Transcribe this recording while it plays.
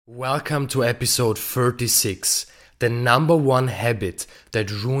Welcome to episode 36, the number one habit that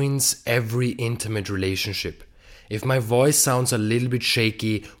ruins every intimate relationship. If my voice sounds a little bit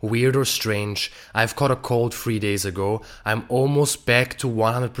shaky, weird or strange, I've caught a cold 3 days ago. I'm almost back to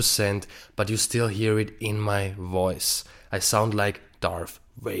 100%, but you still hear it in my voice. I sound like Darth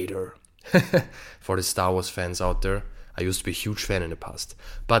Vader. For the Star Wars fans out there, I used to be a huge fan in the past.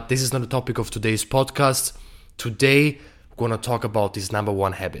 But this is not the topic of today's podcast. Today, we're going to talk about this number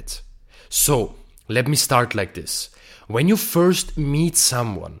one habit. So, let me start like this. When you first meet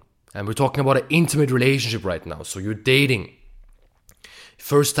someone, and we're talking about an intimate relationship right now, so you're dating,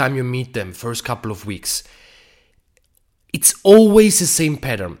 first time you meet them, first couple of weeks, it's always the same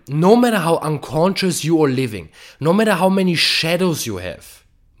pattern. No matter how unconscious you are living, no matter how many shadows you have,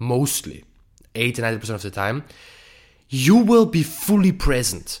 mostly, 80-90% of the time, you will be fully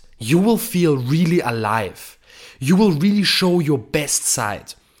present. You will feel really alive. You will really show your best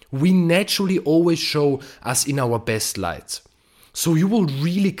side. We naturally always show us in our best light. So you will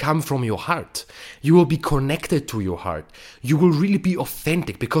really come from your heart. You will be connected to your heart. You will really be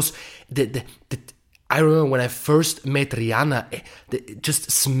authentic because I remember when I first met Rihanna,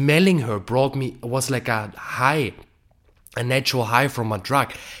 just smelling her was like a high, a natural high from a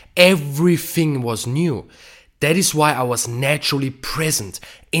drug. Everything was new. That is why I was naturally present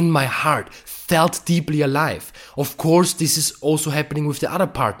in my heart, felt deeply alive. Of course, this is also happening with the other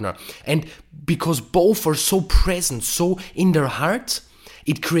partner. And because both are so present, so in their heart,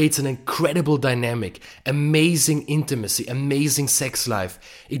 it creates an incredible dynamic, amazing intimacy, amazing sex life.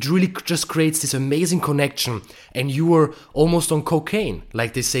 It really just creates this amazing connection. And you are almost on cocaine,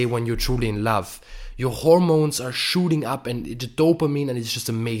 like they say when you're truly in love. Your hormones are shooting up and the dopamine, and it's just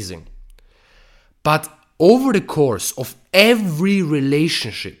amazing. But over the course of every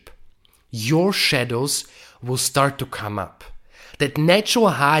relationship, your shadows will start to come up. That natural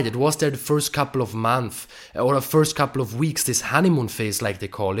high that was there the first couple of months or the first couple of weeks, this honeymoon phase like they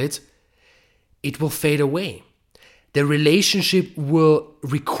call it, it will fade away. The relationship will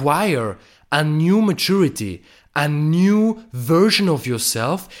require a new maturity, a new version of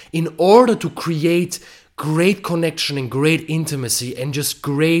yourself in order to create great connection and great intimacy and just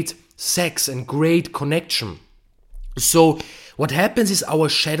great sex and great connection. So what happens is our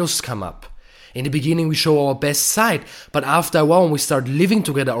shadows come up. In the beginning we show our best side, but after a while when we start living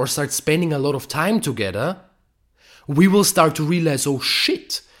together or start spending a lot of time together, we will start to realize, oh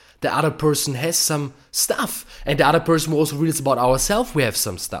shit, the other person has some stuff, and the other person will also realize about ourselves we have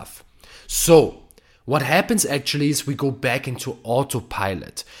some stuff. So what happens actually is we go back into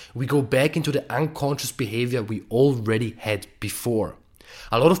autopilot. We go back into the unconscious behavior we already had before.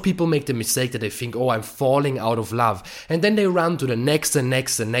 A lot of people make the mistake that they think, oh, I'm falling out of love. And then they run to the next and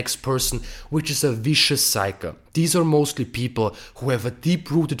next and next person, which is a vicious cycle. These are mostly people who have a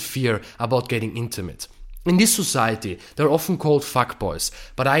deep-rooted fear about getting intimate. In this society, they're often called fuckboys,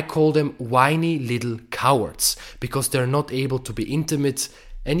 but I call them whiny little cowards because they're not able to be intimate.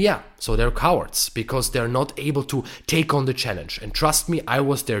 And yeah, so they're cowards because they're not able to take on the challenge. And trust me, I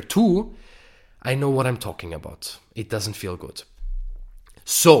was there too. I know what I'm talking about. It doesn't feel good.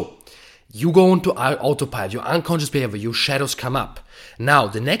 So, you go into autopilot, your unconscious behavior, your shadows come up. Now,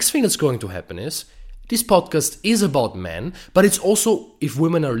 the next thing that's going to happen is, this podcast is about men, but it's also, if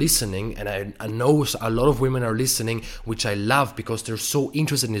women are listening, and I know a lot of women are listening, which I love because they're so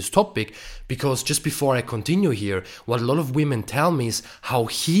interested in this topic, because just before I continue here, what a lot of women tell me is how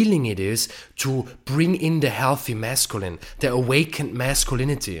healing it is to bring in the healthy masculine, the awakened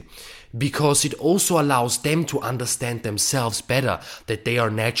masculinity. Because it also allows them to understand themselves better, that they are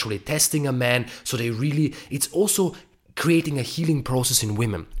naturally testing a man, so it's also creating a healing process in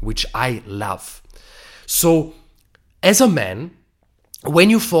women, which I love. So, as a man, when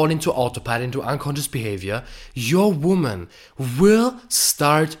you fall into autopilot, into unconscious behavior, your woman will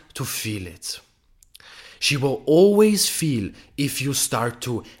start to feel it. She will always feel if you start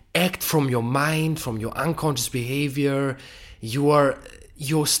to act from your mind, from your unconscious behavior,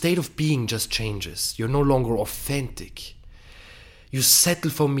 your state of being just changes. You're no longer authentic. You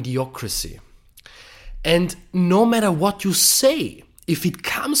settle for mediocrity. And no matter what you say, if it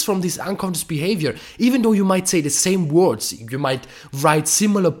comes from this unconscious behavior, even though you might say the same words, you might write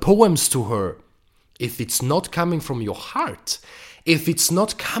similar poems to her, if it's not coming from your heart, if it's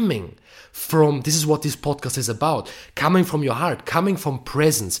not coming from, this is what this podcast is about, coming from your heart, coming from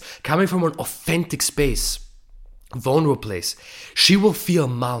presence, coming from an authentic space, vulnerable place, she will feel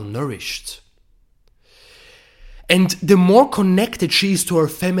malnourished. And the more connected she is to her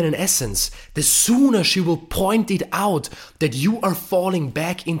feminine essence, the sooner she will point it out that you are falling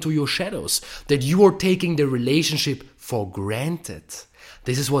back into your shadows, that you are taking the relationship for granted,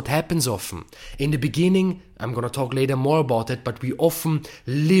 This is what happens often. In the beginning, I'm going to talk later more about it, but we often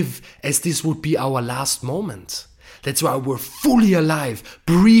live as this would be our last moment. That's why we're fully alive,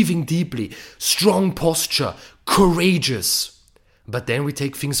 breathing deeply, strong posture, courageous. But then we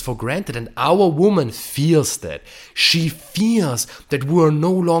take things for granted, and our woman feels that. She feels that we are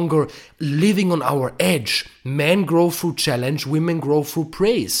no longer living on our edge. Men grow through challenge, women grow through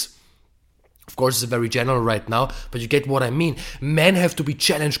praise. Of course, it's very general right now, but you get what I mean. Men have to be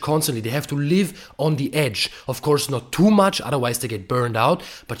challenged constantly. They have to live on the edge. Of course, not too much, otherwise they get burned out,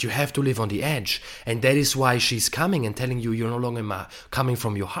 but you have to live on the edge. And that is why she's coming and telling you you're no longer coming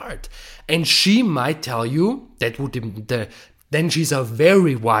from your heart. And she might tell you, then she's a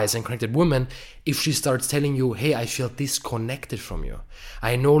very wise and connected woman if she starts telling you, hey, I feel disconnected from you.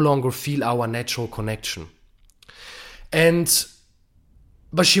 I no longer feel our natural connection.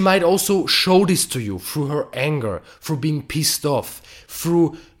 But she might also show this to you through her anger, through being pissed off,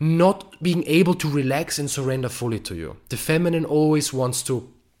 through not being able to relax and surrender fully to you. The feminine always wants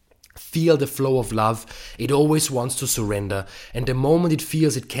to feel the flow of love. It always wants to surrender. And the moment it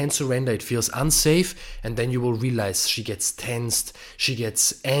feels it can't surrender, it feels unsafe. And then you will realize she gets tensed, she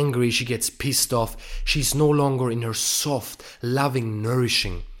gets angry, she gets pissed off. She's no longer in her soft, loving,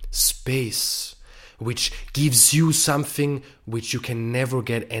 nourishing space, which gives you something which you can never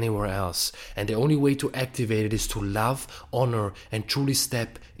get anywhere else. And the only way to activate it is to love, honor, and truly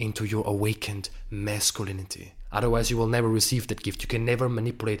step into your awakened masculinity. Otherwise, you will never receive that gift. You can never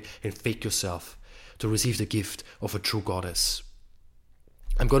manipulate and fake yourself to receive the gift of a true goddess.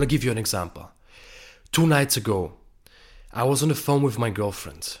 I'm going to give you an example. 2 nights ago, I was on the phone with my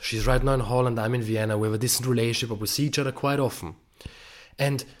girlfriend. She's right now in Holland, I'm in Vienna. We have a decent relationship, but we see each other quite often.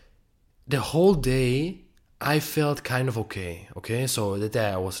 And the whole day, I felt kind of okay. So the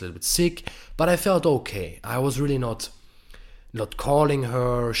day I was a little bit sick, but I felt okay. I was really not calling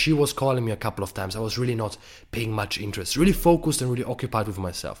her. She was calling me a couple of times. I was really not paying much interest. Really focused and really occupied with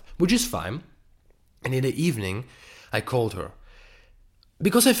myself, which is fine. And in the evening, I called her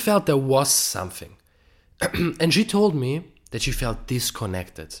because I felt there was something. And she told me that she felt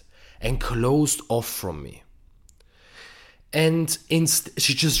disconnected and closed off from me. And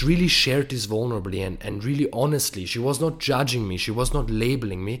she just really shared this vulnerably and really honestly. She was not judging me. She was not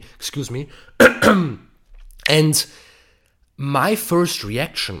labeling me. And my first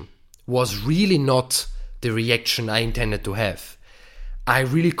reaction was really not the reaction I intended to have. I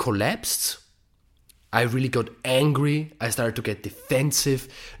really collapsed. I really got angry. I started to get defensive.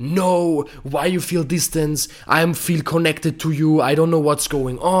 No, why you feel distance? I feel connected to you. I don't know what's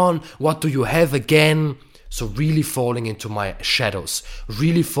going on. What do you have again? So really falling into my shadows,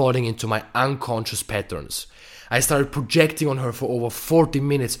 really falling into my unconscious patterns. I started projecting on her for over 40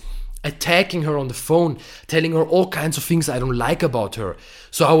 minutes, attacking her on the phone, telling her all kinds of things I don't like about her.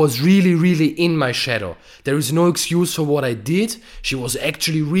 So I was really, really in my shadow. There is no excuse for what I did. She was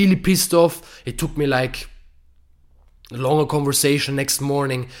actually really pissed off. It took me like a longer conversation next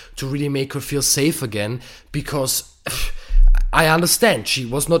morning to really make her feel safe again, because I understand she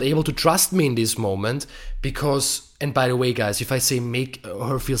was not able to trust me in this moment because, and by the way guys, if I say make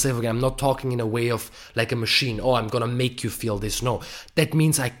her feel safe again, I'm not talking in a way of like a machine, oh I'm gonna make you feel this, no. That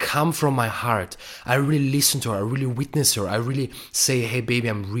means I come from my heart, I really listen to her, I really witness her, I really say, hey baby,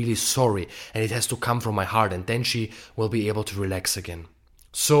 I'm really sorry, and it has to come from my heart, and then she will be able to relax again.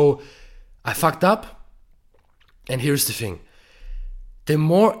 So I fucked up, and here's the thing, the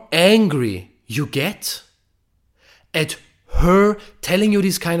more angry you get at her telling you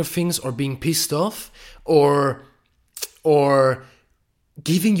these kind of things or being pissed off or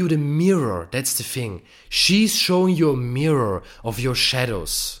giving you the mirror, that's the thing. She's showing you a mirror of your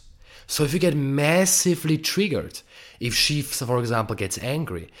shadows. So if you get massively triggered, if she, for example, gets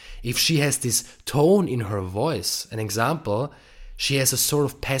angry, if she has this tone in her voice, an example, she has a sort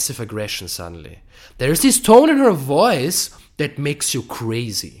of passive aggression suddenly. There is this tone in her voice that makes you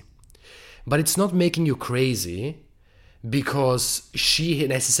crazy. But it's not making you crazy because she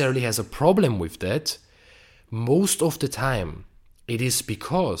necessarily has a problem with that. Most of the time, it is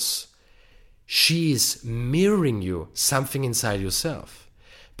because she is mirroring you something inside yourself.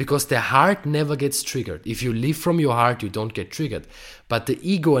 Because the heart never gets triggered. If you live from your heart, you don't get triggered. But the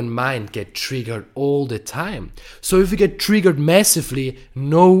ego and mind get triggered all the time. So if you get triggered massively,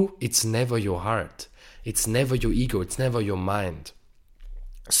 no, it's never your heart. It's never your ego. It's never your mind.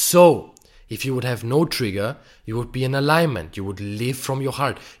 So if you would have no trigger, you would be in alignment. You would live from your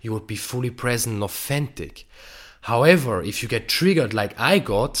heart. You would be fully present and authentic. However, if you get triggered like I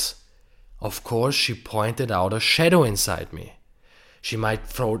got, of course, she pointed out a shadow inside me. She might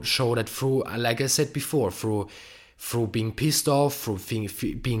show that through, like I said before, through through being pissed off, through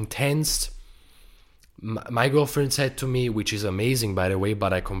being tensed. My girlfriend said to me, which is amazing by the way,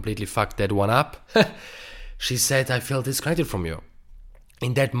 but I completely fucked that one up. She said, I feel disconnected from you.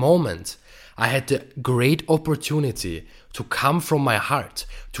 In that moment, I had the great opportunity to come from my heart,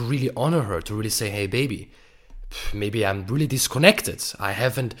 to really honor her, to really say, hey baby, maybe I'm really disconnected. I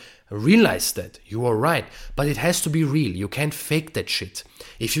haven't realized that. You are right. But it has to be real. You can't fake that shit.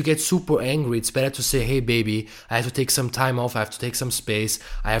 If you get super angry, it's better to say, hey baby, I have to take some time off. I have to take some space.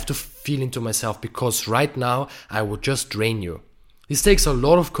 I have to feel into myself because right now I would just drain you. This takes a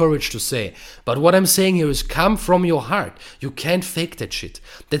lot of courage to say. But what I'm saying here is come from your heart. You can't fake that shit.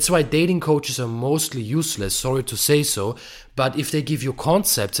 That's why dating coaches are mostly useless, sorry to say so. But if they give you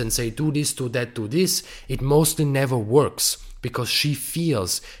concepts and say do this, do that, do this, it mostly never works. Because she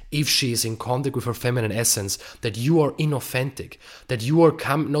feels, if she is in contact with her feminine essence, that you are inauthentic. That you are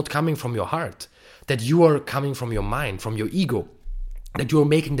not coming from your heart. That you are coming from your mind, from your ego. That you are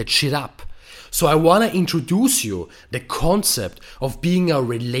making that shit up. So I want to introduce you the concept of being a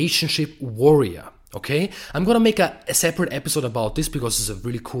relationship warrior, okay? I'm going to make a separate episode about this because it's a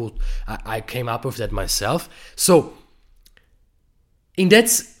really cool, I came up with that myself. So in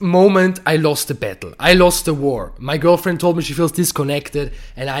that moment, I lost the battle. I lost the war. My girlfriend told me she feels disconnected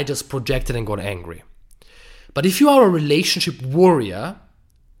and I just projected and got angry. But if you are a relationship warrior,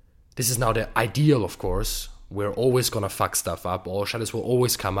 this is now the ideal, of course. We're always gonna fuck stuff up. All shadows will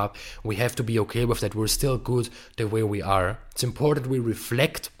always come up. We have to be okay with that. We're still good the way we are. It's important we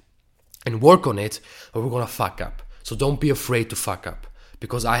reflect and work on it, but we're gonna fuck up. So don't be afraid to fuck up.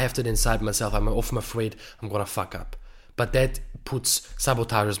 Because I have that inside myself. I'm often afraid I'm gonna fuck up. But that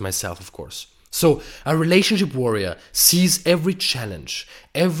sabotages myself, of course. So a relationship warrior sees every challenge,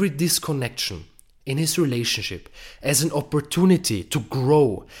 every disconnection in his relationship as an opportunity to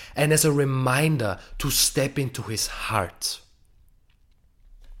grow and as a reminder to step into his heart.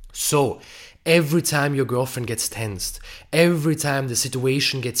 So, every time your girlfriend gets tensed, every time the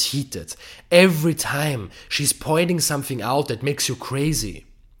situation gets heated, every time she's pointing something out that makes you crazy,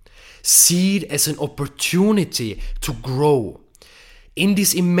 see it as an opportunity to grow. In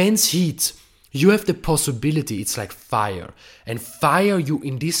this immense heat, you have the possibility, it's like fire. And fire, you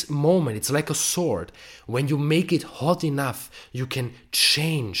in this moment, it's like a sword. When you make it hot enough, you can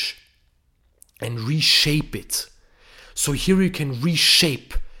change and reshape it. So here you can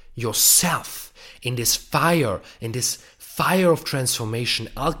reshape yourself in this fire of transformation,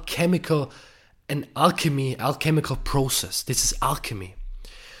 alchemical process. This is alchemy.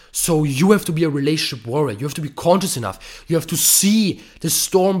 So you have to be a relationship warrior. You have to be conscious enough. You have to see the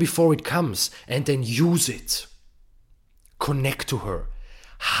storm before it comes and then use it. Connect to her.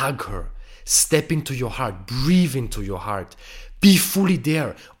 Hug her. Step into your heart. Breathe into your heart. Be fully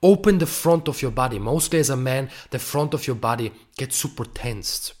there. Open the front of your body. Mostly as a man, the front of your body gets super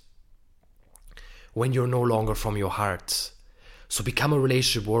tensed when you're no longer from your heart. So become a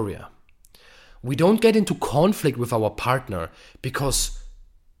relationship warrior. We don't get into conflict with our partner because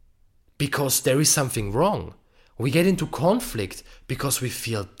there is something wrong. We get into conflict because we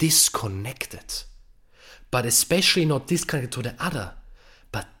feel disconnected. But especially not disconnected to the other,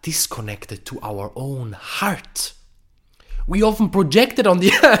 but disconnected to our own heart. We often project it on the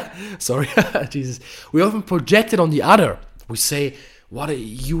Jesus. We often project it on the other. We say,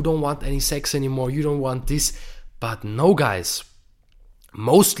 you don't want any sex anymore, you don't want this. But no, guys.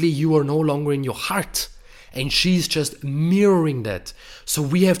 Mostly you are no longer in your heart. And she's just mirroring that. So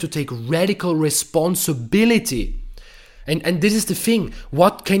we have to take radical responsibility. And this is the thing.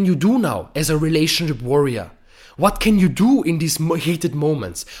 What can you do now as a relationship warrior? What can you do in these heated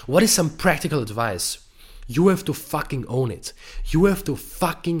moments? What is some practical advice? You have to fucking own it. You have to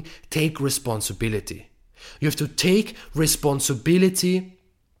fucking take responsibility. You have to take responsibility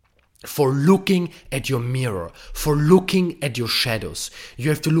for looking at your mirror, for looking at your shadows. You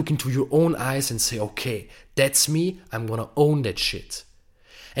have to look into your own eyes and say, okay, that's me, I'm gonna own that shit.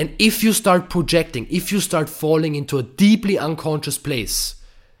 And if you start projecting, if you start falling into a deeply unconscious place,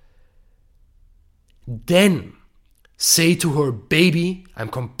 then say to her, baby, I'm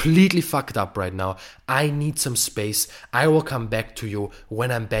completely fucked up right now. I need some space. I will come back to you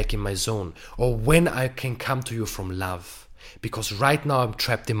when I'm back in my zone or when I can come to you from love. Because right now I'm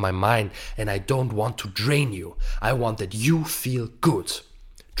trapped in my mind and I don't want to drain you. I want that you feel good.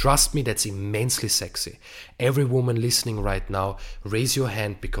 Trust me, that's immensely sexy. Every woman listening right now, raise your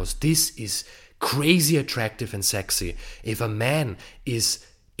hand because this is crazy attractive and sexy. If a man is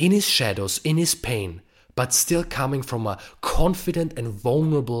in his shadows, in his pain, but still coming from a confident and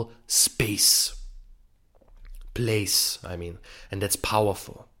vulnerable place, and that's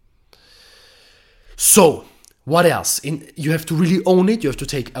powerful. So, What else? You have to really own it. You have to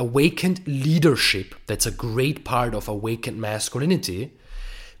take awakened leadership. That's a great part of awakened masculinity,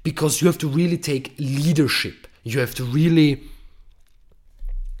 because you have to really take leadership. You have to really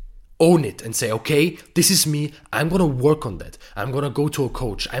own it and say, okay, this is me. I'm going to work on that. I'm going to go to a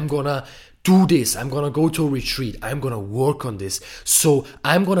coach. I'm going to do this. I'm going to go to a retreat. I'm going to work on this. So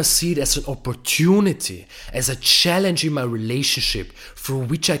I'm going to see it as an opportunity, as a challenge in my relationship through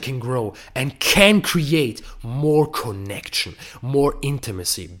which I can grow and can create more connection, more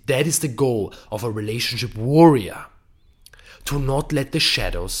intimacy. That is the goal of a relationship warrior. To not let the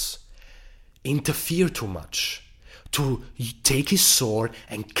shadows interfere too much. To take his sword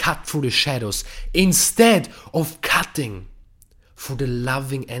and cut through the shadows instead of cutting through the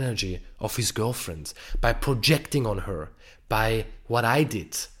loving energy of his girlfriend, by projecting on her, by what I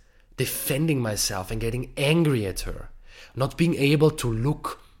did, defending myself and getting angry at her, not being able to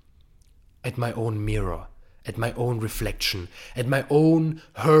look at my own mirror, at my own reflection, at my own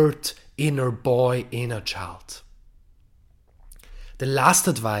hurt inner boy, inner child. The last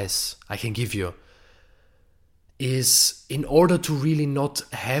advice I can give you is, in order to really not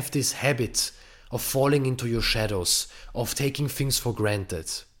have this habit of falling into your shadows, of taking things for granted,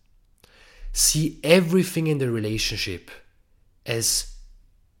 see everything in the relationship as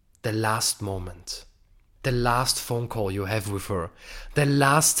the last moment, the last phone call you have with her, the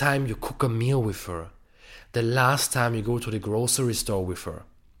last time you cook a meal with her, the last time you go to the grocery store with her,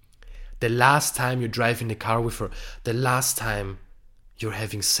 the last time you drive in the car with her, the last time you're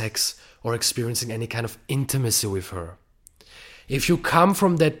having sex or experiencing any kind of intimacy with her. If you come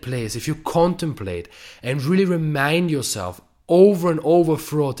from that place, if you contemplate and really remind yourself over and over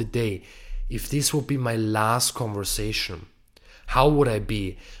throughout the day, if this will be my last conversation, how would I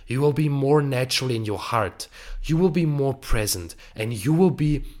be? You will be more natural in your heart. You will be more present and you will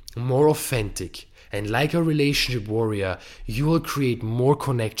be more authentic. And like a relationship warrior, you will create more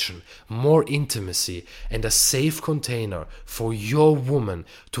connection, more intimacy, and a safe container for your woman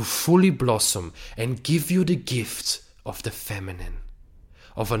to fully blossom and give you the gift of the feminine,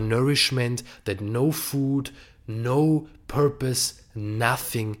 of a nourishment that no food, no purpose,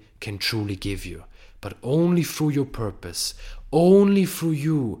 nothing can truly give you. But only through your purpose, only through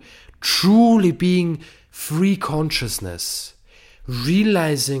you truly being free consciousness,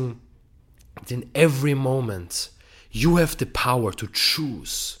 realizing that in every moment you have the power to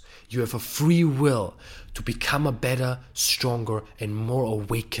choose. You have a free will to become a better, stronger, and more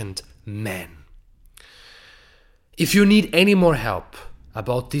awakened man. If you need any more help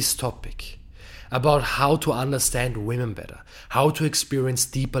about this topic, about how to understand women better, how to experience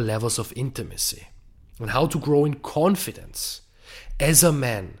deeper levels of intimacy, and how to grow in confidence as a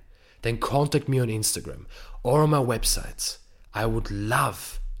man, then contact me on Instagram or on my website. I would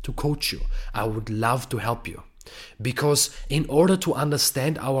love to coach you. I would love to help you. Because in order to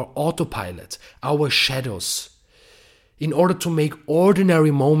understand our autopilot, our shadows, in order to make ordinary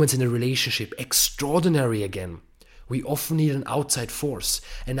moments in a relationship extraordinary again, we often need an outside force,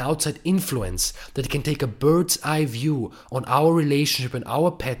 an outside influence that can take a bird's eye view on our relationship and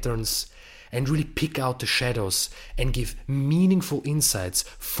our patterns and really pick out the shadows and give meaningful insights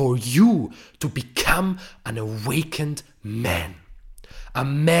for you to become an awakened man. A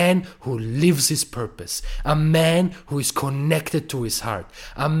man who lives his purpose, a man who is connected to his heart,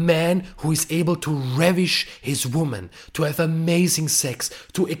 a man who is able to ravish his woman, to have amazing sex,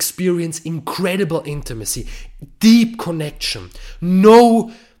 to experience incredible intimacy, deep connection,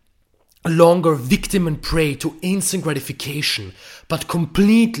 no longer victim and prey to instant gratification, but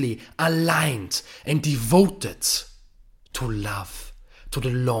completely aligned and devoted to love, to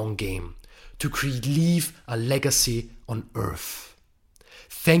the long game, to leave a legacy on earth.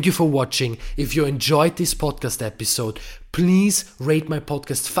 Thank you for watching. If you enjoyed this podcast episode, please rate my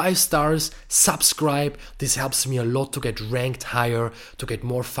podcast 5 stars, subscribe. This helps me a lot to get ranked higher, to get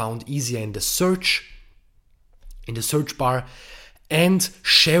more found easier in the search bar, and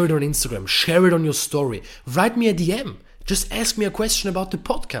share it on Instagram, share it on your story. Write me a DM. Just ask me a question about the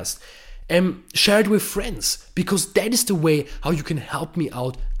podcast and share it with friends, because that is the way how you can help me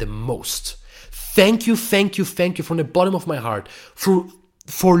out the most. Thank you from the bottom of my heart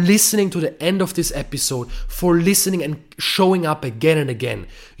for listening to the end of this episode, for listening and showing up again and again.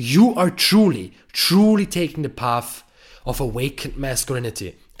 You are truly taking the path of awakened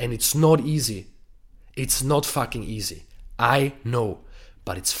masculinity, and it's not easy. It's not fucking easy. I know,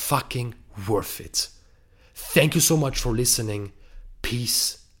 but it's fucking worth it. Thank you so much for listening.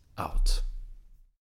 Peace out.